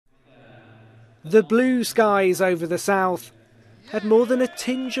The blue skies over the south had more than a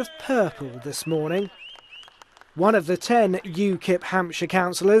tinge of purple this morning. One of the 10 UKIP Hampshire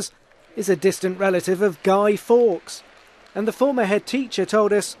councillors is a distant relative of Guy Fawkes, and the former head teacher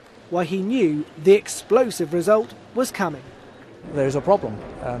told us why he knew the explosive result was coming. There's a problem,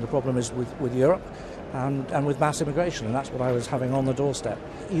 and the problem is with Europe and with mass immigration, and that's what I was having on the doorstep.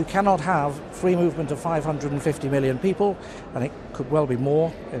 You cannot have free movement of 550 million people, and it could well be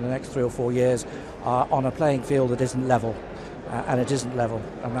more in the next 3 or 4 years, on a playing field that isn't level. And it isn't level,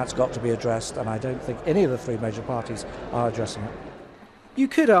 and that's got to be addressed, and I don't think any of the three major parties are addressing it. You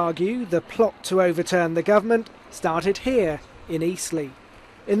could argue the plot to overturn the government started here in Eastleigh.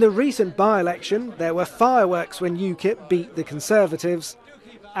 In the recent by-election, there were fireworks when UKIP beat the Conservatives.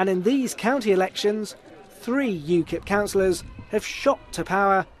 And in these county elections, 3 UKIP councillors have shot to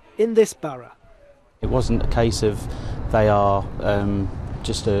power in this borough. It wasn't a case of they are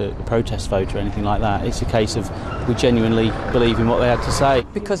just a protest vote or anything like that. It's a case of we genuinely believe in what they had to say.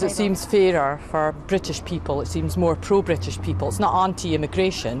 Because it seems fairer for British people, it seems more pro-British people. It's not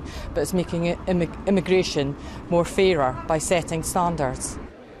anti-immigration, but it's making immigration more fairer by setting standards.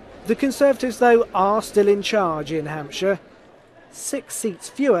 The Conservatives, though, are still in charge in Hampshire. 6 seats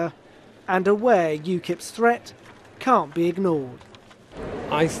fewer, and aware UKIP's threat can't be ignored.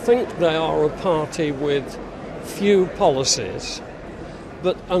 I think they are a party with few policies,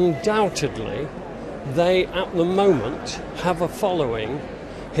 but undoubtedly they at the moment have a following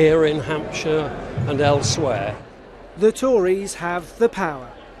here in Hampshire and elsewhere. The Tories have the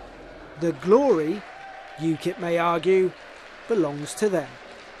power. The glory, UKIP may argue, belongs to them.